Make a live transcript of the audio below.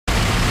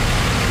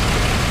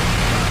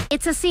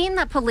It's a scene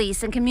that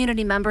police and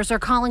community members are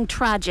calling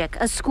tragic.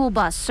 A school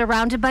bus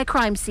surrounded by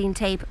crime scene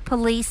tape,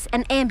 police,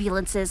 and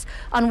ambulances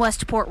on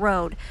Westport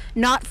Road.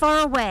 Not far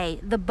away,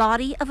 the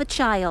body of a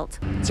child.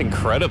 It's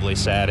incredibly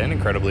sad and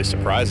incredibly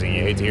surprising.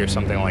 You hate to hear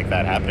something like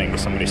that happening to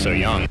somebody so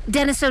young.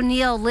 Dennis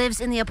O'Neill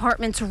lives in the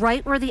apartments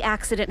right where the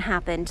accident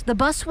happened. The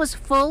bus was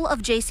full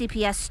of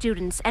JCPS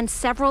students and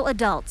several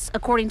adults,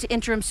 according to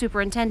Interim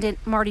Superintendent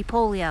Marty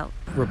Polio.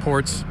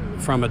 Reports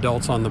from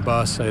adults on the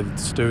bus say that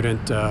the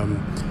student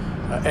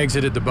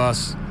exited the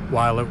bus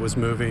while it was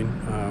moving,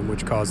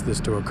 which caused this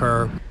to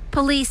occur.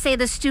 Police say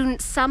the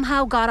student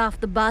somehow got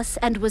off the bus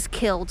and was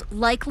killed,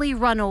 likely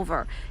run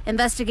over.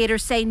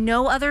 Investigators say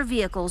no other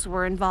vehicles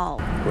were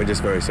involved. We're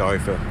just very sorry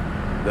for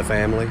the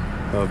family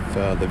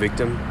of the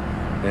victim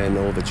and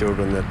all the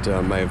children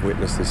that may have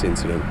witnessed this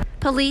incident.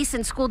 Police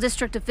and school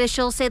district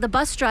officials say the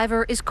bus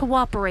driver is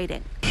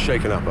cooperating.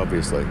 Shaken up,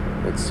 obviously.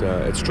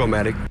 It's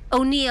traumatic.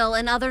 O'Neill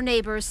and other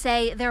neighbors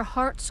say their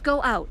hearts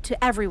go out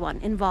to everyone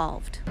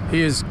involved.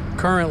 He is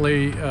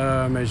currently,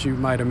 as you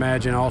might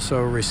imagine,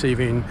 also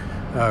receiving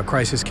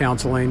crisis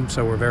counseling,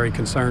 so we're very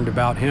concerned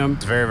about him.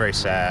 It's very, very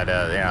sad.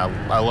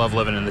 I love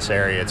living in this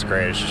area. It's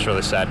great. It's just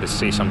really sad to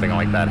see something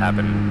like that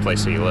happen in the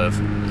place that you live.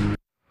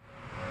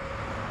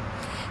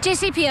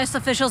 JCPS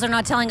officials are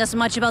not telling us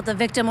much about the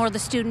victim or the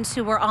students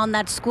who were on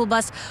that school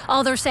bus.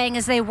 All they're saying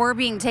is they were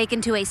being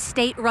taken to a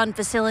state-run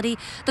facility.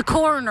 The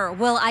coroner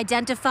will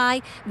identify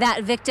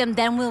that victim,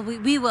 then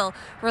we will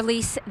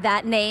release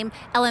that name.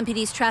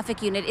 LMPD's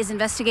traffic unit is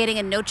investigating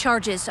and no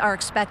charges are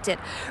expected.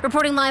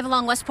 Reporting live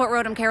along Westport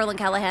Road, I'm Carolyn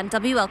Callahan,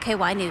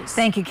 WLKY News.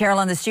 Thank you,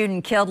 Carolyn. The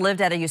student killed lived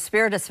at a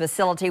Euspiritus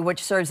facility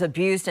which serves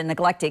abused and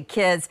neglected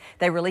kids.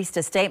 They released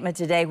a statement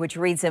today which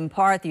reads in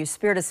part, the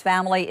Euspiritus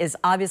family is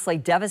obviously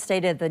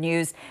devastated the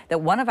news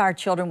that one of our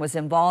children was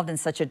involved in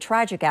such a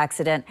tragic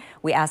accident.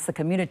 We ask the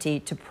community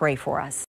to pray for us.